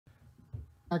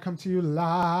I come to you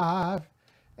live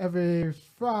every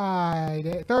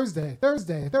Thursday,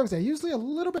 usually a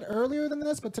little bit earlier than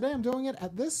this, but today I'm doing it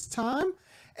at this time.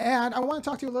 And I want to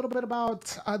talk to you a little bit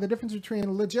about the difference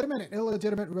between legitimate and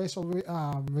illegitimate racial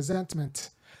resentment.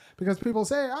 Because people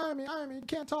say, I mean, you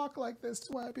can't talk like this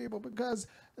to white people because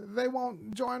they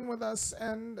won't join with us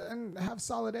and have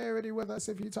solidarity with us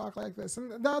if you talk like this.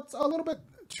 And that's a little bit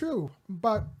true,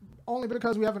 but only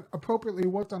because we haven't appropriately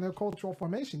worked on their cultural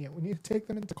formation yet. We need to take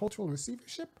them into cultural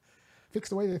receivership, fix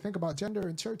the way they think about gender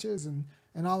in churches and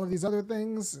all of these other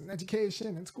things, and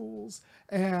education and schools.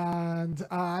 And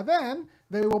then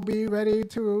they will be ready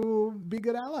to be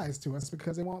good allies to us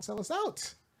because they won't sell us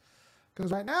out.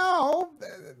 Because right now,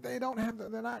 they're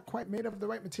not quite made of the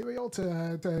right material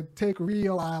to take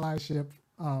real allyship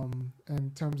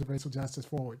in terms of racial justice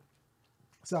forward.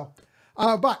 So,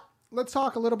 but let's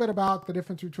talk a little bit about the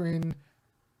difference between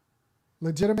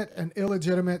legitimate and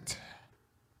illegitimate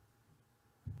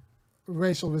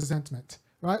racial resentment.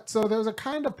 Right? So there's a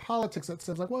kind of politics that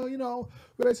says like, well, you know,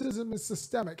 racism is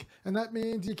systemic. And that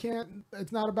means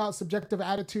it's not about subjective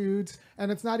attitudes,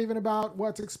 and it's not even about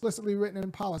what's explicitly written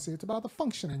in policy. It's about the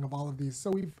functioning of all of these.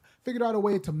 So we've figured out a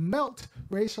way to melt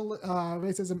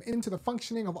racism into the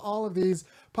functioning of all of these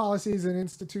policies and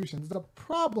institutions. The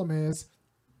problem is,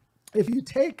 if you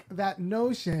take that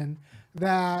notion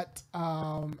that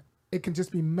it can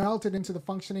just be melted into the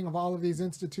functioning of all of these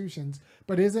institutions,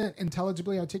 but isn't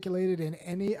intelligibly articulated in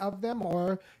any of them,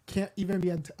 or can't even be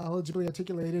intelligibly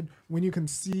articulated when you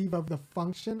conceive of the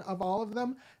function of all of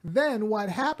them, then what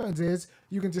happens is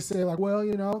you can just say like, well,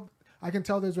 you know, I can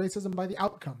tell there's racism by the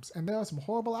outcomes. And there are some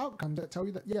horrible outcomes that tell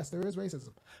you that, yes, there is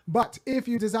racism. But if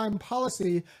you design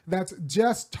policy that's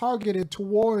just targeted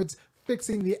towards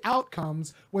fixing the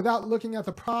outcomes without looking at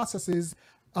the processes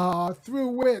through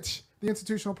which the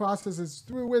institutional processes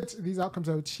through which these outcomes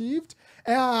are achieved,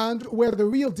 and where the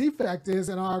real defect is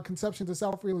in our conceptions of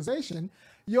self-realization,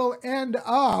 you'll end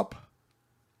up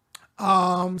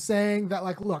saying that,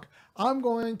 like, look, I'm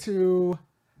going to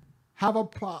have a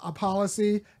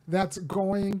policy that's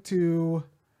going to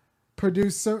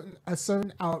produce a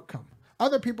certain outcome.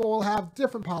 Other people will have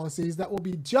different policies that will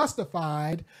be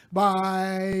justified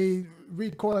by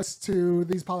recourse to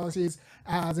these policies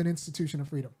as an institution of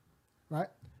freedom, right?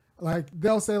 Like,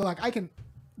 they'll say, like, I can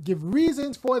give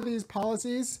reasons for these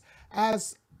policies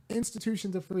as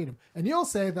institutions of freedom. And you'll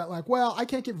say that, like, well, I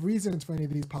can't give reasons for any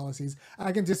of these policies.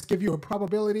 I can just give you a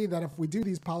probability that if we do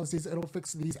these policies, it'll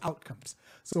fix these outcomes.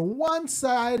 So one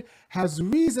side has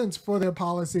reasons for their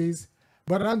policies,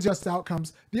 but unjust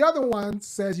outcomes. The other one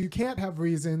says you can't have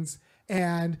reasons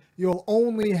and you'll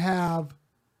only have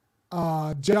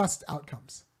just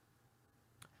outcomes,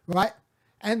 right?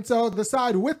 And so the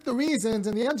side with the reasons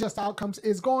and the unjust outcomes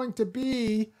is going to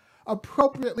be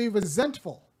appropriately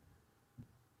resentful,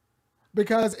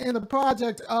 because in the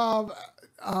project of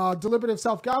deliberative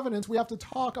self-governance, we have to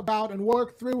talk about and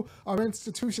work through our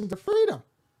institutions of freedom,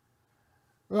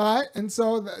 right? And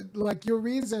so like your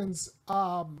reasons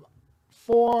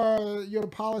for your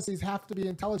policies have to be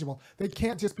intelligible. They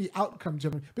can't just be outcome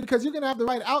driven, because you can have the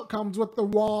right outcomes with the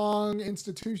wrong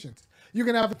institutions. You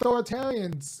can have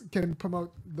authoritarians can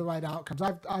promote the right outcomes.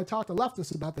 I talk to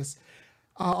leftists about this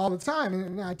all the time,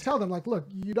 and I tell them, like, look,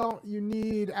 you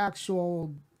need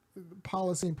actual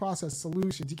policy and process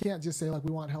solutions. You can't just say, like,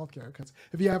 we want healthcare, because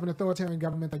if you have an authoritarian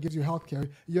government that gives you healthcare,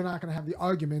 you're not going to have the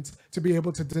arguments to be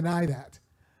able to deny that.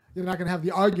 You're not going to have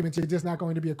the arguments. You're just not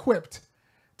going to be equipped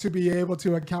to be able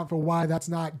to account for why that's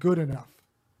not good enough,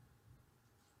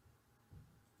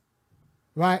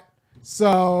 right?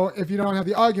 So if you don't have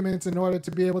the arguments in order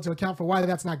to be able to account for why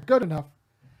that's not good enough,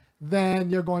 then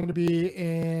you're going to be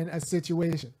in a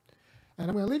situation. And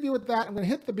I'm going to leave you with that. I'm going to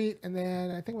hit the beat, and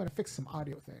then I think I'm going to fix some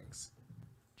audio things.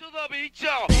 To the beat,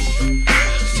 y'all.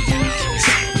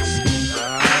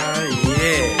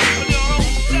 Yeah.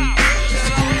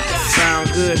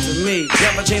 Sound good to me.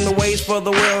 Never change the ways for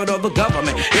the world or the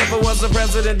government. If I was the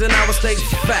president, then I would state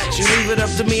facts. You leave it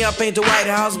up to me, I paint the White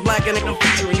House black and ain't no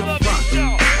future in your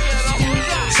front.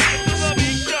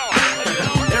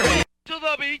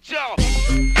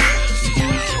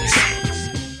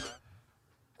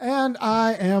 And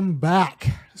I am back.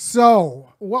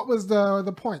 So what was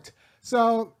the point?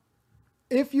 So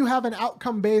if you have an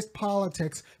outcome-based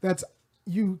politics that's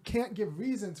you can't give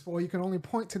reasons for, you can only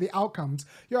point to the outcomes,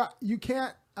 you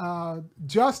can't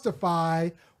justify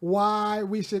why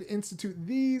we should institute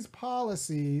these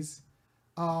policies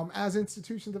as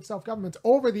institutions of self-government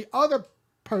over the other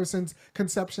person's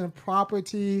conception of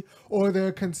property or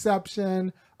their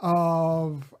conception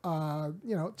of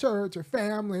church or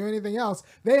family or anything else.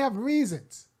 They have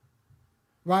reasons,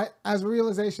 right, as a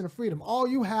realization of freedom. All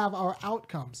you have are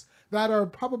outcomes that are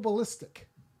probabilistic,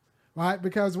 right?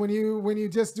 Because when you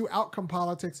just do outcome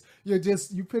politics,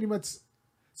 you pretty much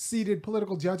ceded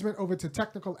political judgment over to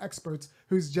technical experts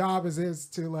whose job is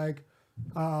to like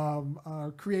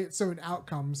create certain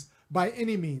outcomes by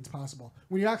any means possible.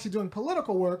 When you're actually doing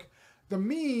political work, the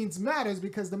means matters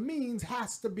because the means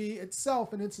has to be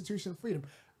itself an institution of freedom.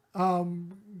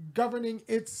 Governing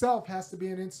itself has to be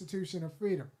an institution of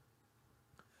freedom.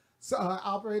 So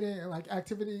operating like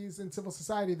activities in civil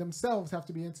society themselves have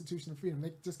to be institution of freedom.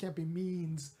 They just can't be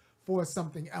means for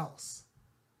something else.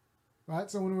 Right?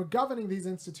 So when we're governing these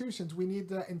institutions, we need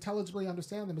to intelligibly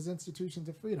understand them as institutions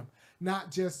of freedom,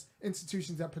 not just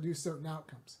institutions that produce certain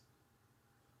outcomes.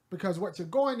 Because what you're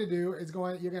going to do is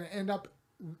you're going to end up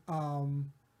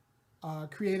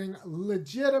creating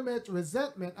legitimate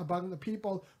resentment among the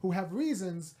people who have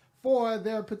reasons for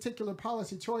their particular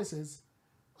policy choices.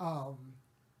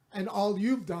 And all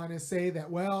you've done is say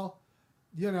that, well,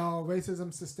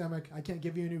 racism's systemic. I can't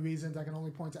give you any reasons. I can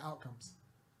only point to outcomes.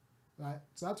 Right?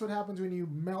 So that's what happens when you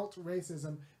melt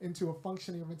racism into a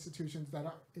functioning of institutions that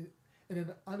are in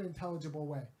an unintelligible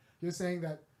way. You're saying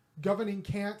that governing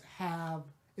can't have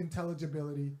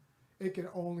intelligibility. It can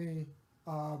only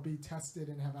be tested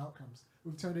and have outcomes.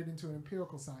 We've turned it into an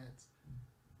empirical science.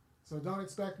 So don't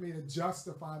expect me to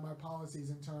justify my policies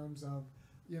in terms of,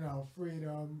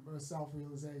 freedom or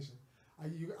self-realization.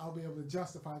 I'll be able to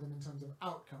justify them in terms of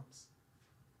outcomes.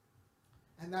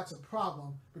 And that's a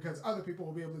problem because other people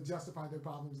will be able to justify their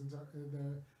problems and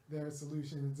their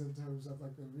solutions in terms of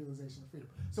like the realization of freedom.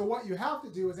 So what you have to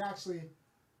do is actually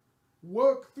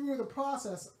work through the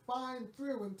process, find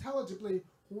through intelligibly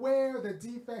where the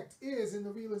defect is in the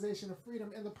realization of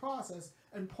freedom in the process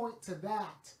and point to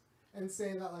that and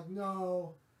say that like,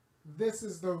 no, this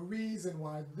is the reason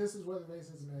why, this is where the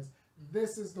racism is,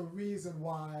 this is the reason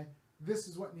why, this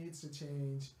is what needs to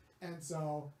change, and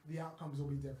so the outcomes will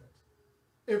be different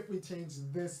if we change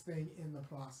this thing in the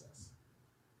process.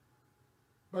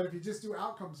 But if you just do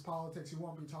outcomes politics, you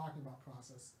won't be talking about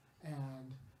process.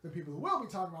 And the people who will be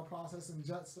talking about process and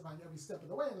justifying every step of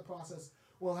the way in the process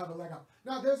will have a leg up.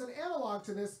 Now, there's an analog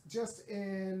to this just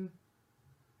in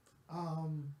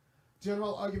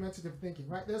general argumentative thinking,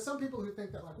 right? There's some people who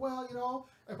think that like, well,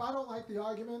 if I don't like the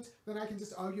argument, then I can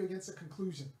just argue against a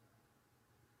conclusion.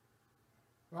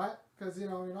 Right? Because, in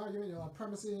an argument, you'll have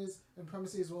premises, and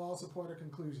premises will all support a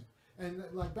conclusion. And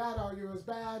like bad arguers,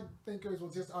 bad thinkers will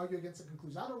just argue against a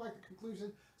conclusion. I don't like the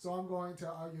conclusion, so I'm going to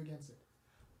argue against it.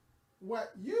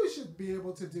 What you should be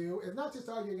able to do is not just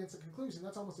argue against a conclusion,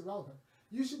 that's almost irrelevant.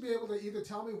 You should be able to either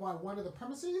tell me why one of the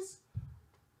premises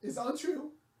is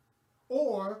untrue,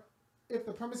 or if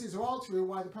the premises are all true,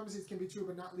 why the premises can be true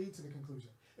but not lead to the conclusion.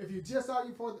 If you just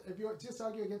argue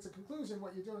against a conclusion,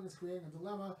 what you're doing is creating a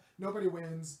dilemma. Nobody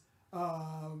wins,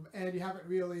 and you haven't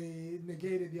really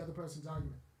negated the other person's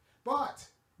argument. But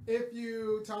if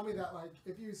you tell me that, like,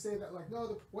 if you say that, like,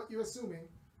 no, what you're assuming,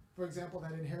 for example,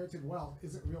 that inherited wealth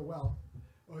isn't real wealth,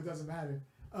 or it doesn't matter,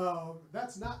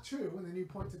 that's not true. And then you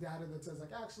point to data that says,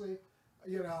 like, actually,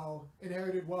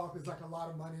 inherited wealth is like a lot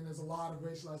of money, and there's a lot of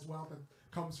racialized wealth that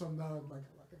comes from the like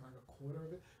a quarter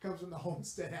of it comes from the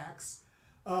Homestead Acts.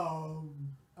 A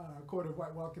quarter of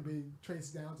white wealth can be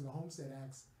traced down to the Homestead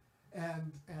Acts,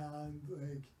 and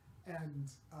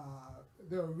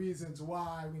there are reasons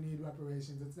why we need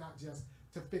reparations. It's not just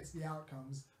to fix the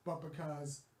outcomes, but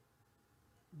because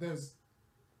the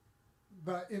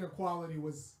inequality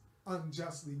was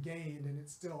unjustly gained, and it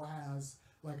still has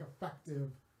like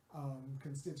effective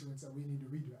constituents that we need to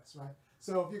redress, right?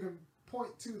 So if you can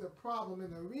point to the problem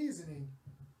in the reasoning,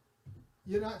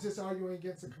 you're not just arguing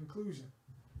against a conclusion,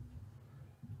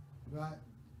 right?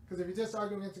 Because if you're just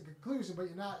arguing against a conclusion, but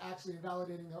you're not actually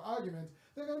invalidating their argument,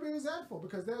 they're going to be resentful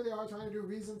because there they are trying to do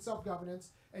reasoned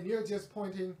self-governance, and you're just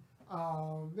pointing,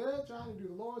 they're trying to do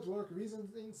the Lord's work, reasoned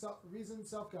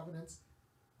self-governance.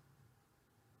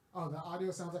 Oh, the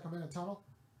audio sounds like I'm in a tunnel?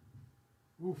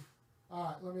 Oof. All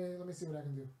right, let me see what I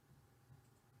can do.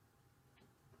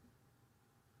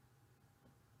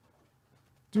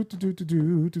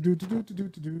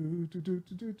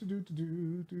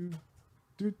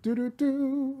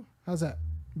 How's that?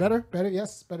 Better? Better?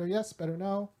 Yes? Better? Yes? Better?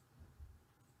 No?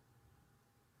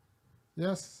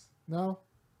 Yes? No?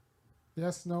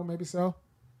 Yes? No? Maybe so?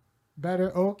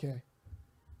 Better? Okay.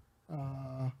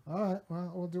 All right.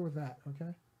 Well, we'll do with that.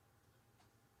 Okay.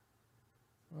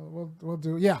 We'll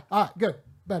do. Yeah. All right. Good.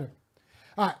 Better.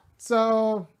 All right.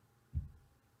 So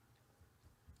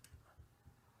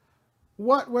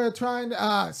what we're trying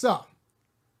to, so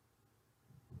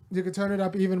you can turn it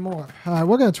up even more. All right,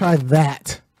 we're going to try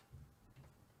that.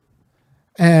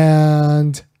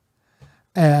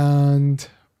 And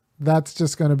that's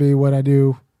just going to be what I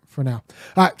do for now.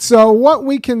 All right. So what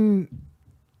we can,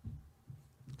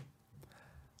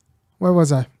 where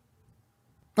was I?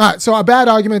 All right. So a bad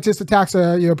argument just attacks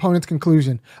your opponent's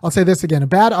conclusion. I'll say this again. A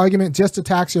bad argument just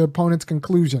attacks your opponent's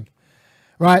conclusion,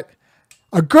 right?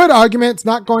 A good argument is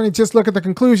not going to just look at the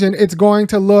conclusion. It's going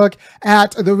to look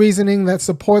at the reasoning that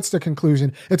supports the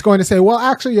conclusion. It's going to say, well,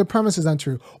 actually, your premise is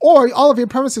untrue. Or all of your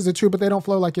premises are true, but they don't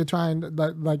flow like you're trying,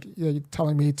 like you're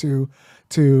telling me that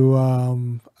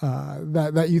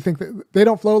you think that they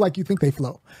don't flow like you think they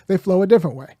flow. They flow a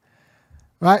different way,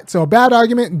 right? So a bad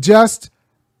argument just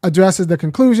addresses the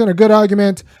conclusion. A good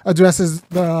argument addresses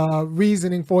the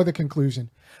reasoning for the conclusion.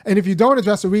 And if you don't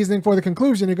address the reasoning for the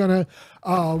conclusion, you're going to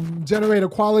generate a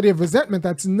quality of resentment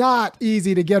that's not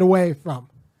easy to get away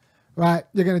from, right?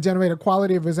 You're going to generate a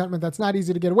quality of resentment that's not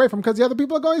easy to get away from because the other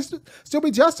people are going to still be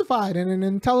justified in an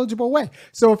intelligible way.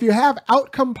 So if you have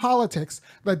outcome politics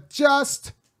that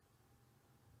just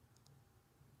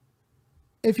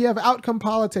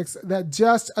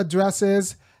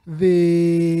addresses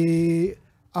the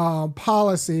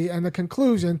policy and the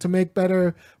conclusion to make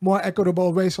better, more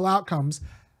equitable racial outcomes,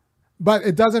 but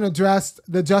it doesn't address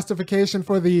the justification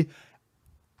for the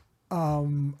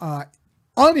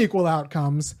unequal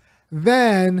outcomes,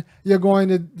 then you're going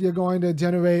to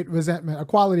generate resentment, a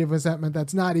quality of resentment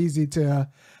that's not easy to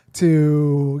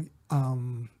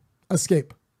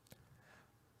escape.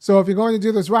 So if you're going to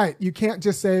do this right, you can't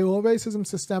just say, well, racism's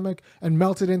systemic and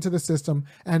melt it into the system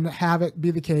and have it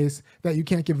be the case that you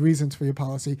can't give reasons for your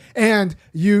policy. And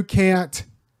you can't,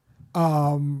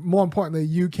 more importantly,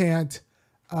 you can't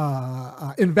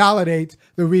invalidate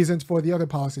the reasons for the other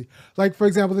policy. Like, for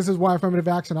example, this is why affirmative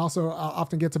action also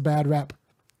often gets a bad rep.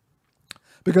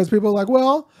 Because people are like,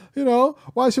 well,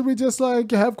 why should we just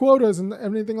have quotas and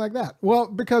anything like that? Well,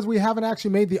 because we haven't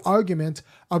actually made the argument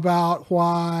about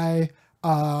why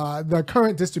the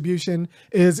current distribution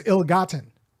is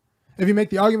ill-gotten. If you make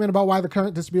the argument about why the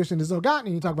current distribution is ill-gotten,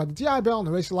 and you talk about the GI Bill and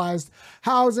the racialized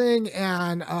housing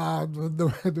and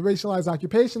the racialized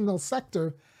occupational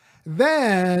sector,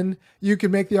 then you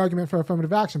can make the argument for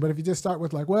affirmative action. But if you just start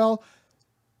with well,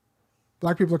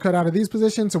 black people are cut out of these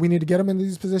positions, so we need to get them into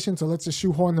these positions, so let's just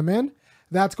shoehorn them in,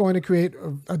 that's going to create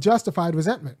a justified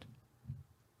resentment,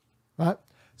 right?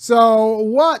 So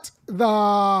what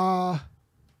the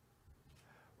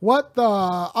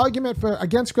argument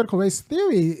against critical race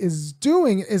theory is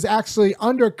doing is actually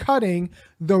undercutting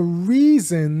the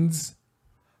reasons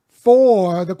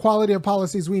for the quality of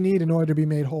policies we need in order to be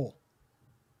made whole.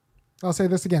 I'll say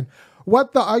this again.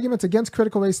 What the arguments against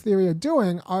critical race theory are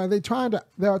doing are they're trying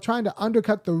to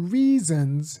undercut the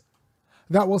reasons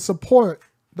that will support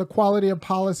the quality of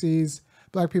policies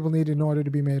black people need in order to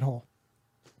be made whole.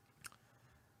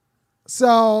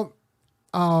 So,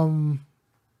 yeah,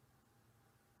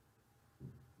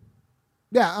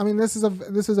 I mean, this is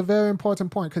a very important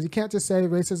point because you can't just say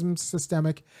racism is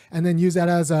systemic and then use that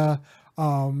as a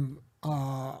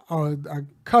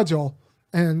cudgel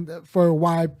and for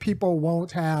why people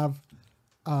won't have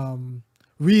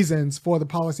reasons for the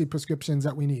policy prescriptions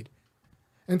that we need.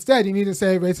 Instead, you need to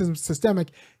say racism is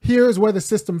systemic. Here's where the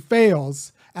system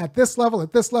fails at this level,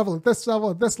 at this level, at this level,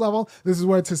 at this level. This is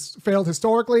where it's failed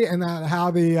historically, and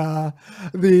how the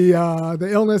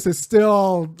illness is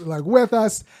still with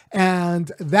us, and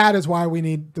that is why we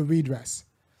need the redress.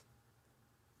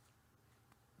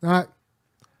 All right.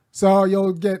 So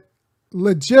you'll get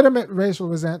legitimate racial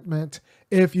resentment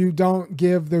if you don't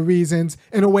give the reasons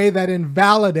in a way that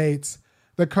invalidates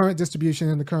the current distribution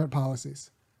and the current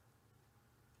policies.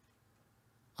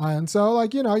 And so,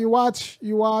 you watch,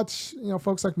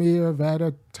 folks like me or Vet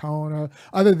or Tone or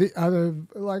other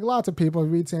lots of people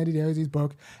read Sandy Dairey's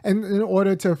book, and in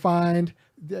order to find,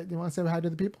 you want to say hi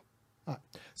to the people? All right.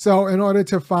 So in order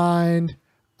to find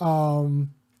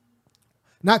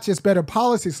not just better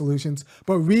policy solutions,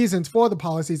 but reasons for the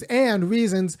policies and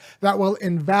reasons that will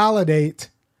invalidate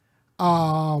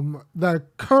the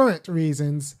current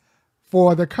reasons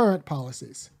for the current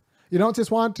policies. You don't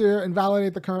just want to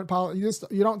invalidate the current policy.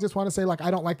 You don't just want to say I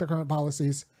don't like the current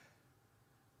policies.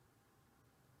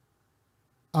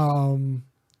 And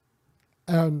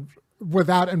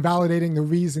without invalidating the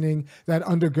reasoning that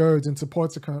undergirds and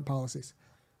supports the current policies.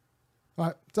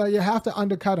 Right? So you have to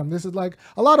undercut them. This is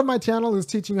a lot of my channel is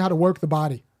teaching you how to work the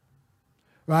body,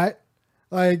 right?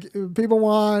 People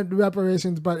want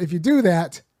reparations, but if you do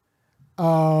that,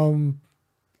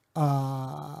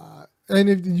 And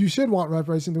if you should want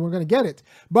reparations, then we're going to get it.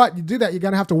 But you do that, you're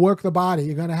going to have to work the body.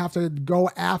 You're going to have to go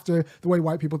after the way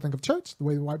white people think of church, the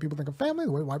way white people think of family,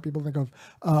 the way white people think of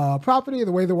property,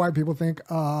 the way the white people think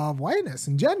of whiteness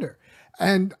and gender.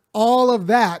 And all of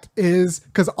that is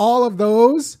because all of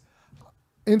those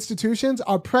institutions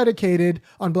are predicated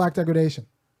on black degradation.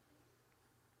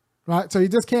 Right? So you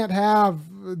just can't have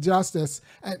justice.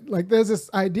 And like there's this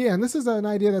idea, and this is an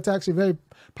idea that's actually very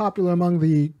popular among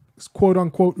the quote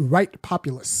unquote right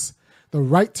populists. The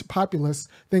right populists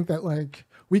think that like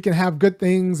we can have good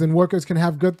things and workers can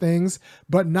have good things,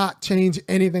 but not change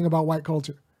anything about white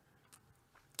culture.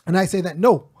 And I say that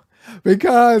no,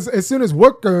 because as soon as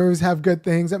workers have good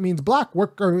things, that means black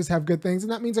workers have good things.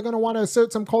 And that means they're going to want to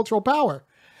assert some cultural power.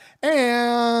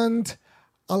 And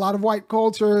a lot of white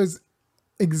cultures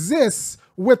exists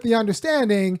with the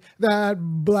understanding that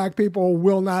black people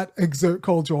will not exert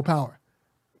cultural power.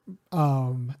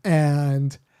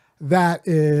 And that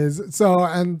is so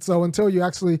until you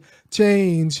actually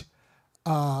change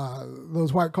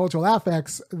those white cultural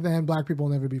affects, then black people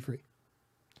will never be free.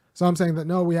 So I'm saying that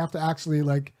no, we have to actually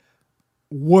like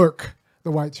work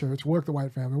the white church, work the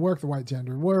white family, work the white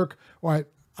gender, work white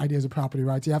ideas of property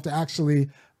rights. You have to actually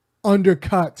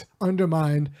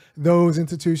undermine those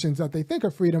institutions that they think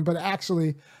are freedom, but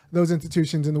actually those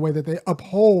institutions in the way that they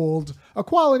uphold a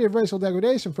quality of racial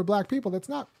degradation for black people that's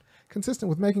not consistent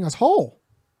with making us whole.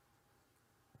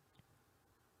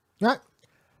 Right?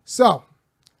 So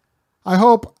I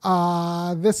hope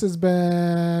this has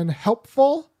been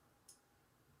helpful.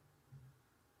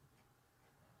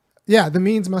 Yeah, the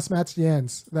means must match the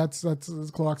ends. That's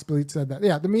Clorox Bleach said that.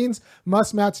 Yeah, the means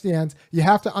must match the ends. You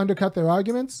have to undercut their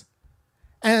arguments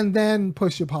and then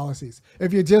push your policies.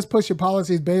 If you just push your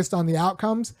policies based on the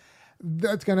outcomes,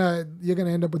 you're gonna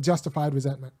end up with justified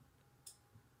resentment.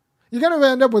 You're gonna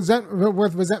end up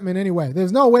with resentment anyway.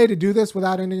 There's no way to do this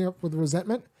without ending up with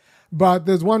resentment, but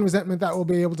there's one resentment that will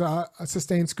be able to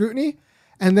sustain scrutiny,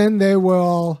 and then there's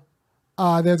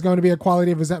going to be a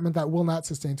quality of resentment that will not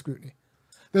sustain scrutiny.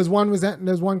 There's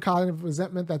one kind of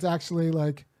resentment that's actually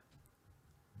like,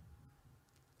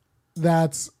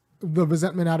 that's the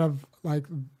resentment out of like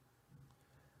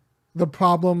the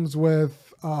problems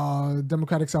with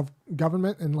democratic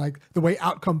self-government and like the way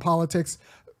outcome politics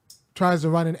tries to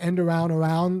run an end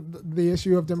around the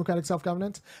issue of democratic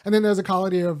self-governance. And then there's a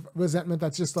quality of resentment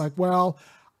that's just like, well,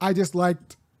 I just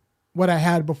liked what I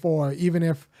had before, even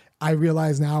if I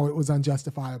realize now it was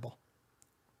unjustifiable.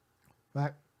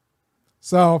 Right?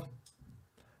 So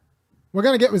we're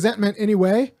going to get resentment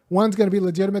anyway. One's going to be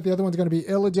legitimate. The other one's going to be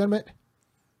illegitimate.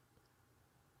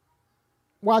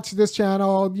 Watch this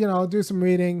channel, do some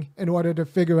reading in order to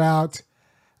figure out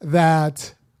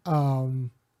that,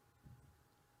 watch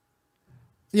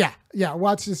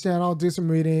this channel, do some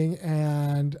reading,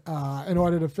 and in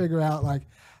order to figure out like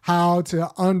how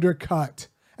to undercut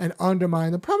and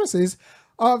undermine the premises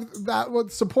of that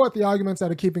would support the arguments that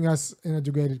are keeping us in a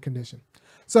degraded condition.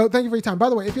 So thank you for your time. By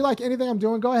the way, if you like anything I'm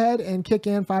doing, go ahead and kick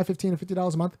in $5, $15, and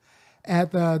 $50 a month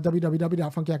at the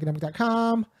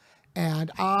www.funkyacademic.com.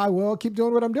 And I will keep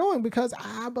doing what I'm doing because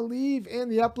I believe in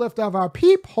the uplift of our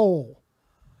peephole.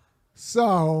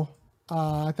 So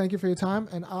thank you for your time,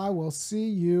 and I will see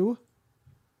you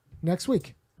next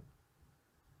week.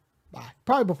 Bye.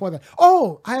 Probably before that.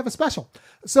 Oh, I have a special.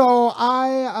 So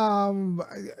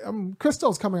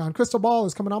Crystal's coming on. Crystal Ball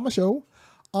is coming on my show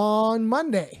on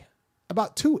Monday,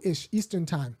 about 2-ish Eastern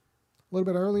time, a little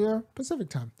bit earlier Pacific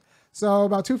time. So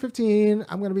about 2:15,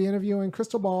 I'm going to be interviewing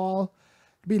Crystal Ball.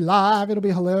 It'll be live. It'll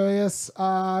be hilarious.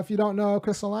 If you don't know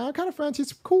Crystal, I'm kind of friend.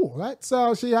 She's cool, right?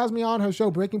 So she has me on her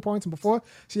show Breaking Points, and before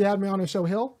she had me on her show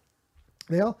Hill.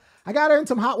 I got her in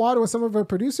some hot water with some of her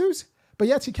producers, but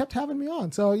yet she kept having me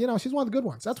on. So, she's one of the good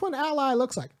ones. That's what an ally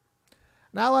looks like.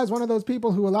 An ally is one of those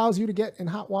people who allows you to get in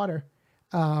hot water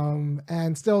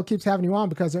and still keeps having you on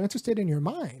because they're interested in your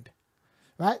mind,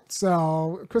 right?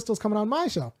 So Crystal's coming on my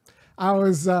show.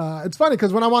 It's funny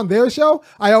because when I'm on their show,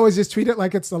 I always just treat it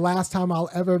like it's the last time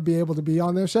I'll ever be able to be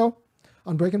on their show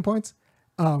on Breaking Points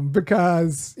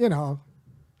because,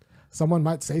 someone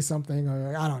might say something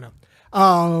or I don't know.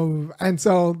 And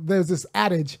so there's this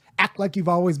adage, act like you've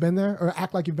always been there or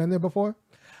act like you've been there before.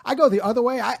 I go the other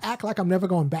way. I act like I'm never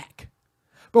going back.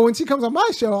 But when she comes on my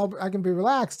show, I can be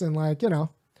relaxed and it'll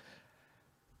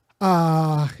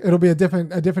be a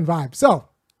different vibe. So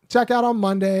check out on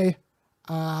Monday,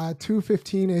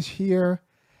 2:15-ish here.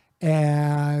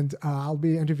 And I'll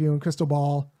be interviewing Crystal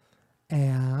Ball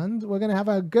and we're going to have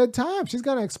a good time. She's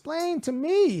going to explain to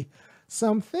me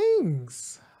some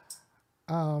things.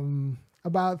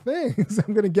 About things.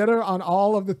 I'm going to get her on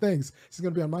all of the things. She's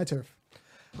going to be on my turf.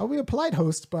 I'll be a polite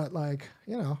host, but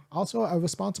also a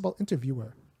responsible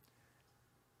interviewer.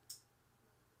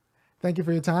 Thank you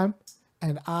for your time,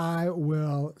 and I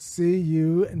will see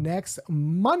you next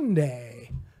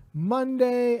Monday.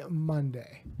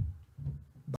 Monday.